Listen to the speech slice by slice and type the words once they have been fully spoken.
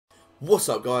What's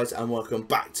up guys, and welcome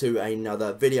back to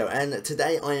another video, and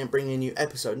today I am bringing you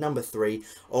episode number 3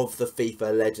 of the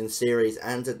FIFA Legends series,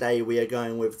 and today we are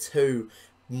going with two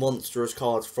monstrous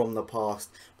cards from the past.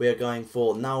 We are going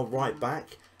for now right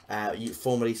back,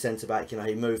 formerly centre back. You know,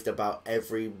 he moved about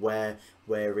everywhere.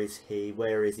 Where is he?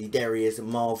 Where is he? There he is.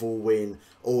 Marvell Wynne,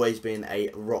 always been a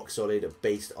rock solid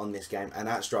beast on this game. And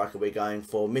at striker we're going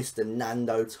for Mr.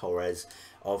 Fernando Torres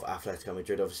of Atletico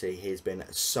Madrid. Obviously he's been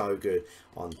so good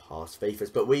on past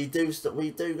FIFAs, but we do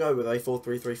go with a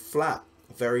 4-3-3 flat.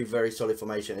 Very solid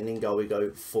formation, and in goal we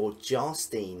go for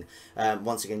Justin.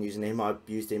 Once again using him. I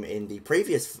used him in the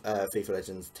previous FIFA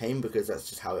Legends team because that's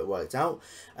just how it worked out.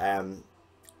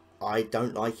 I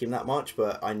don't like him that much,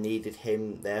 but I needed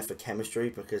him there for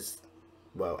chemistry because,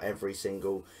 well, every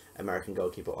single American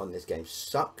goalkeeper on this game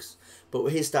sucks. But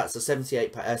his stats are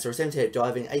 78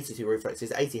 diving, 82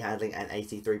 reflexes, 80 handling, and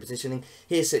 83 positioning.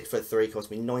 He's 6'3", cost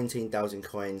me 19,000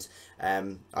 coins.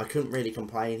 I couldn't really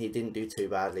complain. He didn't do too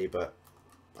badly, but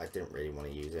I didn't really want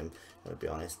to use him, to be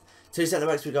honest. Two centre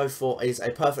backs we go for is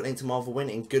a perfect link to Marvell Wynne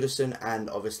in Goodison, and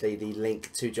obviously the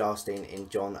link to Justin in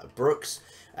John Brooks.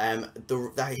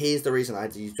 Here's the reason I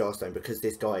had to use Jarstone, because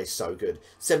this guy is so good.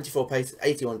 74 pace,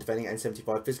 81 defending, and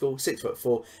 75 physical.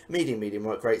 6'4", medium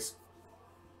work rates.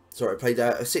 Sorry, I played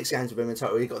 6 games with him in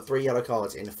total. He got 3 yellow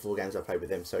cards in the 4 games I played with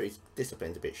him, so his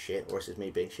discipline's a bit shit, or it's just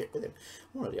me being shit with him.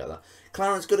 One or the other.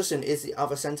 Clarence Goodison is the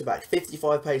other centre-back.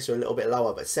 55 pace, so a little bit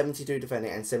lower, but 72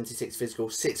 defending and 76 physical.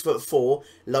 6'4",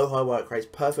 low high work rates,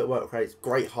 perfect work rates,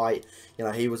 great height. You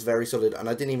know, he was very solid, and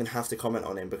I didn't even have to comment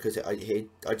on him because I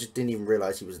just didn't even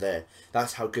realise he was there.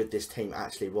 That's how good this team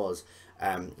actually was.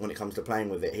 When it comes to playing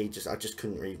with it, I just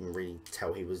couldn't even really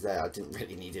tell he was there. I didn't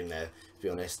really need him there, to be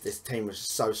honest. This team was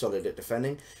so solid at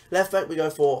defending. Left back we go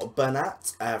for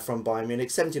Bernat from Bayern Munich.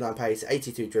 79 pace,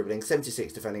 82 dribbling,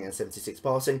 76 defending, and 76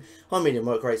 passing. High medium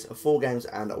work rates, 4 games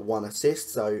and 1 assist.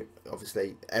 So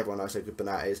obviously everyone knows how good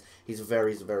Bernat is. He's a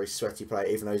very sweaty player,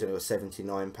 even though he's only got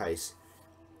 79 pace.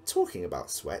 Talking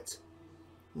about sweat,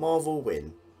 Marvell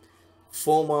Wynne.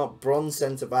 Former bronze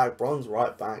centre back, bronze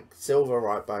right back, silver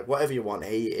right back, whatever you want.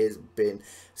 He has been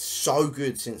so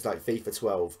good since like FIFA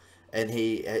 12, and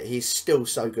he's still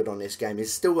so good on this game.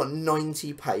 He's still got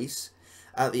 90 pace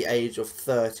at the age of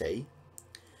 30.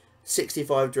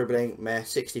 65 dribbling, meh.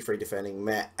 63 defending,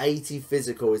 meh. 80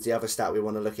 physical is the other stat we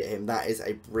want to look at him. That is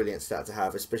a brilliant stat to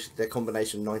have, especially the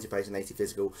combination of 90 pace and 80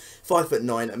 physical.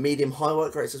 5'9", a medium high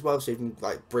work rates as well, so even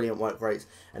like brilliant work rates,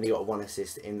 and he got 1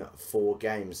 assist in 4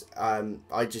 games. I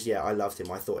loved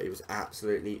him. I thought he was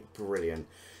absolutely brilliant.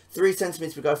 3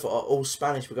 centimeters we go for are all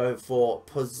Spanish. We go for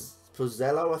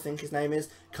Pozzello, I think his name is,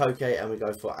 Koke, and we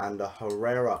go for Ander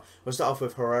Herrera. We'll start off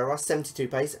with Herrera. 72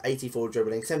 pace, 84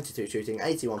 dribbling, 72 shooting,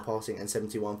 81 passing, and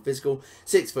 71 physical.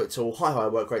 6 foot tall, high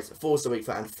work rates, 4-star weak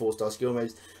foot, and 4-star skill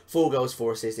moves. 4 goals,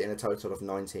 4 assists in a total of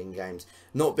 19 games.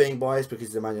 Not being biased because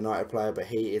he's a Man United player, but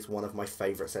he is one of my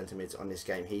favourite centre mids on this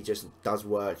game. He just does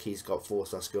work. He's got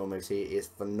 4-star skill moves. He is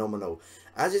phenomenal.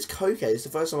 As is Koke. It's the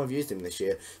first time I've used him this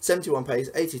year. 71 pace,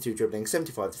 82 dribbling,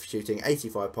 75 shooting,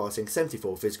 85 passing,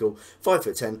 74 physical,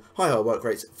 5'10", high work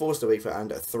rates, 4-star weak foot, and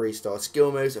 3-star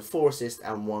skill moves, 4 assists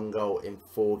and 1 goal in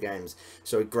 4 games.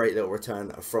 So a great little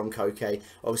return from Koke.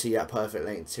 Obviously, yeah, perfect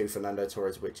link to Fernando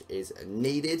Torres, which is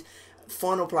needed.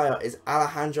 Final player is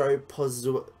Alejandro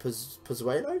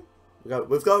Pozuelo.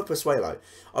 We've got Pozuelo.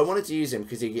 I wanted to use him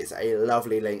because he gets a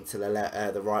lovely link to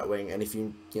the right wing, and if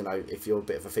you're a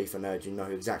bit of a FIFA nerd, you know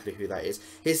exactly who that is.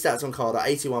 His stats on card are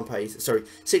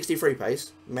 63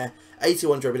 pace, meh,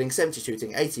 81 dribbling, 70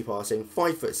 shooting, 80 passing,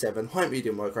 5'7", height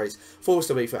medium work rates,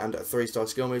 4-star weak foot, and 3-star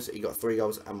skill moves. He got 3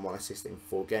 goals and 1 assist in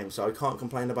 4 games, so I can't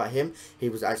complain about him. He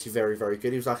was actually very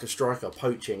good. He was like a striker,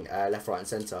 poaching left, right, and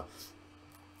centre.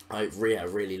 I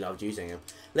really loved using him.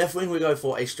 Left wing we go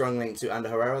for a strong link to Ander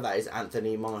Herrera, that is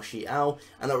Anthony Martial.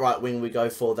 And at right wing we go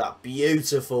for that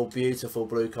beautiful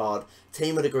blue card.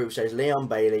 Team of the group stage, Leon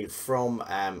Bailey from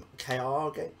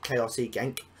KRC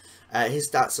Genk. His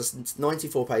stats are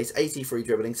 94 pace, 83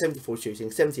 dribbling, 74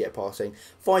 shooting, 78 passing,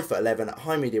 5'11",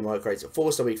 high medium work rates,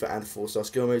 4-star weak foot, and 4-star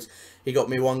skill moves. He got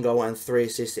me 1 goal and 3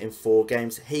 assists in 4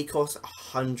 games. He costs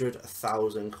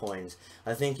 100,000 coins.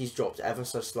 I think he's dropped ever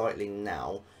so slightly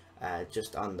now.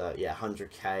 Just under, yeah,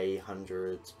 100k,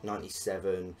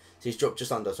 197. So he's dropped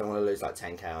just under, so I'm going to lose like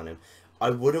 10k on him. I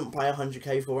wouldn't pay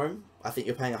 100k for him. I think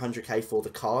you're paying 100k for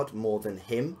the card more than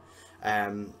him.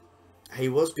 He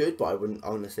was good, but I wouldn't,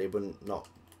 honestly, not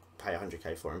pay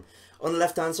 100k for him. On the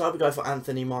left hand side, we go for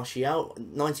Anthony Martial,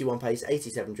 91 pace,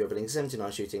 87 dribbling,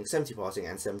 79 shooting, 70 passing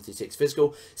and 76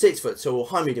 physical. 6 foot tall,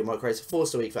 high medium work rates,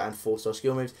 4-star weak foot and 4-star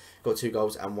skill moves. Got 2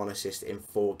 goals and 1 assist in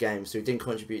 4 games. So he didn't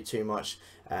contribute too much.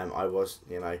 I was,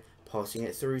 you know, passing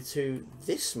it through to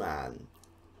this man,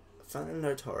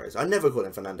 Fernando Torres. I never call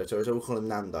him Fernando Torres, I will call him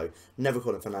Nando. Never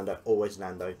call him Fernando, always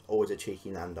Nando. Always a cheeky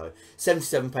Nando.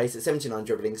 77 pace, 79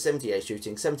 dribbling, 78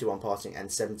 shooting, 71 passing and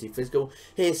 70 physical.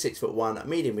 He is 6'1",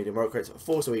 medium work rate,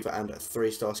 4-star weak foot and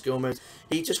 3-star skill moves.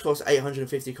 He just costs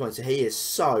 850 coins, so he is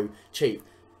so cheap.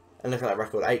 And look at that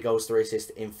record, 8 goals, 3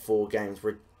 assists in 4 games.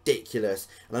 Ridiculous.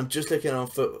 And I'm just looking on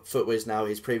FootWiz now,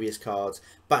 his previous cards.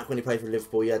 Back when he played for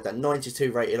Liverpool, he had that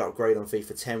 92 rated upgrade on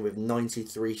FIFA 10 with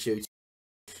 93 shooting.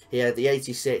 He had the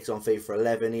 86 on FIFA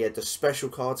 11. He had the special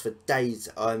cards for days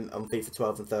on FIFA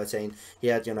 12 and 13. He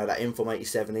had, you know, that Inform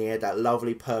 87. He had that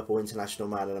lovely purple international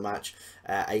man of the match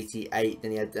 88.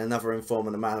 Then he had another Inform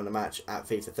and a man of the match at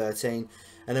FIFA 13.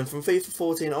 And then from FIFA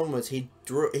 14 onwards, he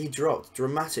dropped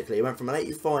dramatically. He went from an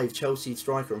 85 Chelsea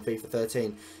striker on FIFA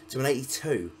 13 to an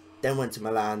 82. Then went to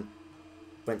Milan.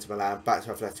 Back to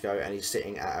Atletico, and he's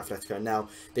sitting at Atletico now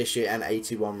this year, an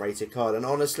 81 rated card. And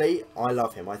honestly, I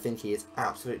love him. I think he is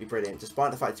absolutely brilliant.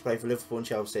 Despite the fact he played for Liverpool and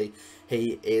Chelsea,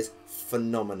 he is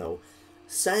phenomenal.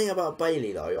 Saying about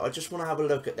Bailey though, I just want to have a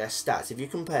look at their stats. If you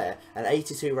compare an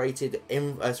 82 rated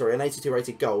an 82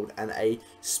 rated gold and a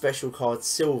special card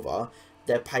silver,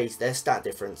 their pace, their stat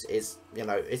difference is, you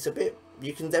know, it's a bit,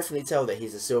 you can definitely tell that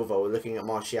he's a silver. Looking at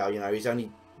Martial, you know, he's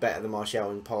only better than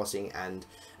Martial in passing and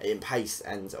in pace,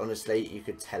 and honestly you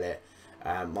could tell it.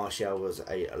 Martial was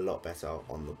a lot better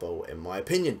on the ball in my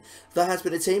opinion. That has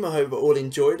been the team. I hope you all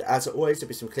enjoyed. As always, there'll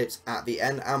be some clips at the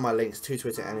end and my links to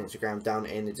Twitter and Instagram down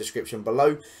in the description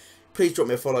below. Please drop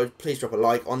me a follow, please drop a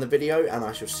like on the video, and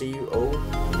I shall see you all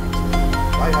next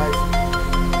time. Bye guys.